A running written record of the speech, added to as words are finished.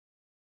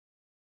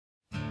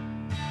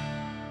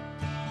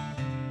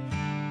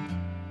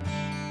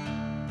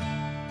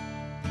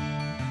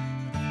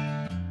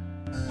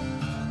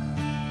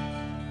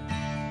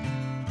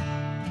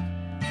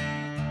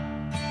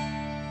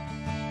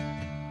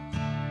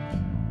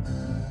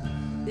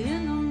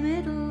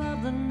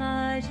the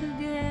night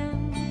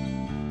again.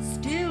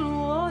 Still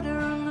water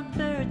and the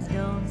birds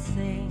don't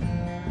sing.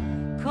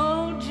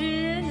 Cold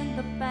gin in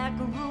the back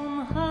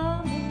room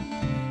humming,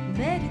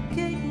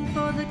 medicating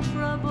for the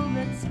trouble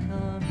that's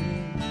coming.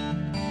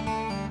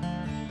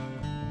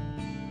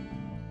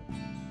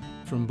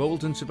 From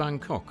Bolton to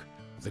Bangkok,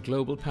 the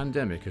global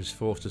pandemic has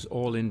forced us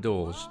all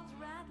indoors,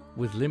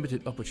 with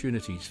limited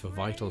opportunities for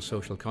vital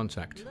social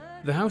contact.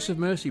 The House of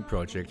Mercy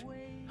project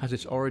has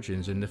its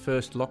origins in the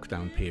first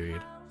lockdown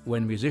period,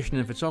 when musician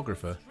and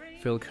photographer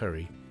Phil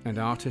Curry and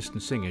artist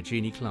and singer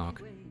Jeannie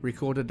Clarke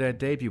recorded their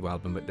debut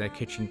album at their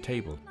kitchen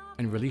table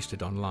and released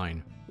it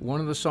online. One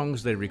of the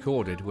songs they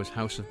recorded was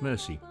House of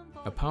Mercy,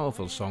 a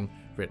powerful song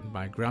written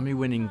by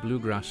Grammy-winning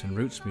bluegrass and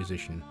roots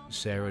musician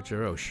Sarah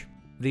Jarosz.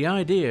 The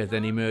idea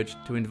then emerged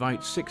to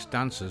invite 6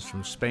 dancers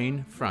from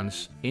Spain,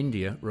 France,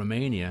 India,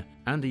 Romania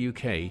and the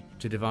UK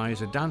to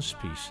devise a dance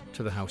piece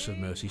to the House of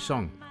Mercy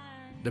song.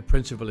 The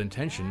principal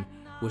intention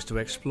was to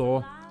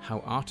explore how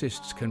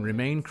artists can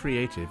remain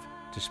creative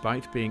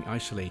despite being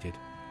isolated,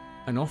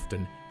 and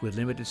often with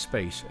limited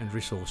space and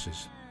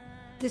resources.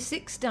 The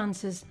 6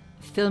 dancers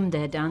filmed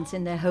their dance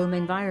in their home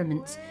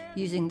environments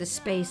using the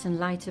space and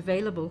light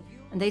available,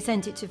 and they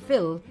sent it to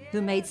Phil,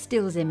 who made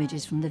stills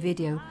images from the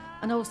video,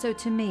 and also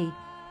to me,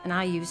 and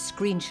I used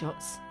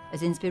screenshots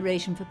as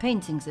inspiration for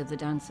paintings of the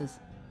dancers.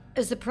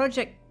 As the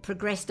project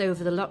progressed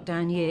over the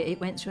lockdown year,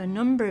 it went through a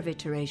number of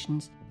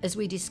iterations as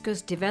we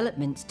discussed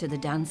developments to the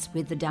dance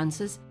with the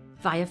dancers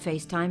via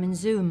FaceTime and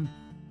Zoom.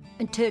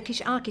 And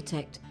Turkish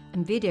architect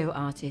and video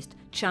artist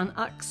Can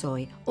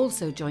Aksoy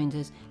also joined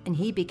us, and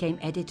he became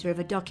editor of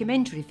a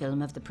documentary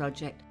film of the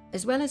project,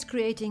 as well as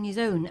creating his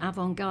own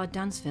avant-garde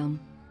dance film.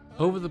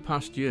 Over the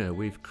past year,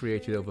 we've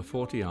created over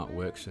 40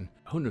 artworks and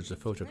hundreds of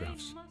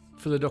photographs.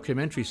 For the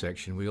documentary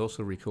section, we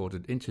also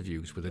recorded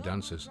interviews with the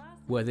dancers,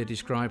 where they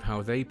describe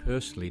how they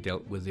personally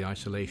dealt with the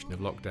isolation of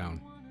lockdown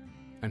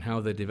and how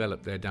they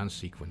developed their dance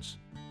sequence.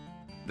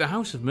 The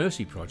House of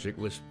Mercy project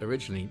was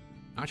originally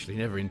actually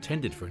never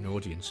intended for an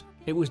audience.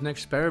 It was an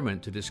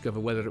experiment to discover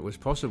whether it was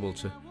possible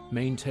to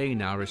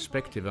maintain our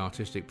respective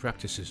artistic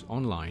practices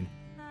online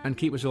and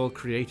keep us all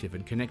creative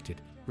and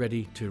connected,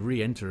 ready to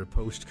re-enter a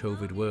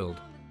post-COVID world.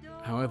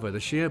 However, the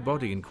sheer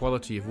body and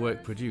quality of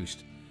work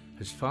produced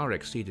has far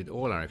exceeded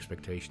all our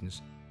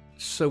expectations,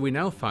 so we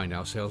now find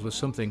ourselves with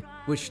something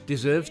which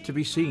deserves to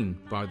be seen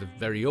by the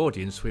very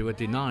audience we were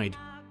denied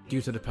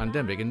due to the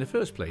pandemic in the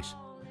first place.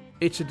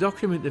 It's a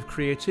document of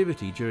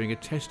creativity during a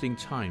testing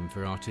time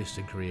for artists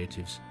and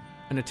creatives,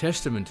 and a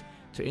testament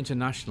to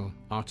international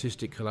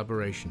artistic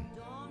collaboration.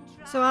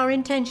 So our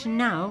intention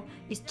now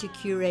is to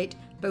curate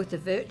both a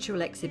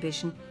virtual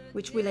exhibition,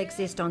 which will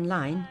exist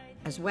online,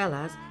 as well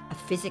as a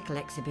physical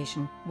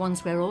exhibition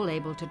once we're all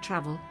able to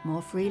travel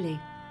more freely.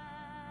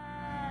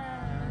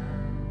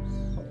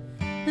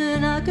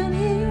 And I can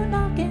hear you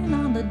knocking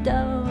on the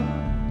door.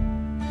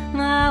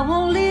 I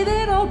won't leave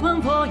it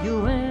open for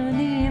you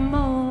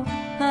anymore.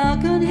 I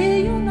can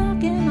hear you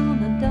knocking on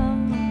the door,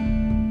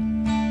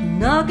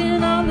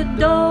 knocking on the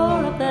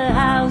door of the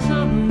House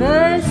of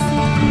Mercy.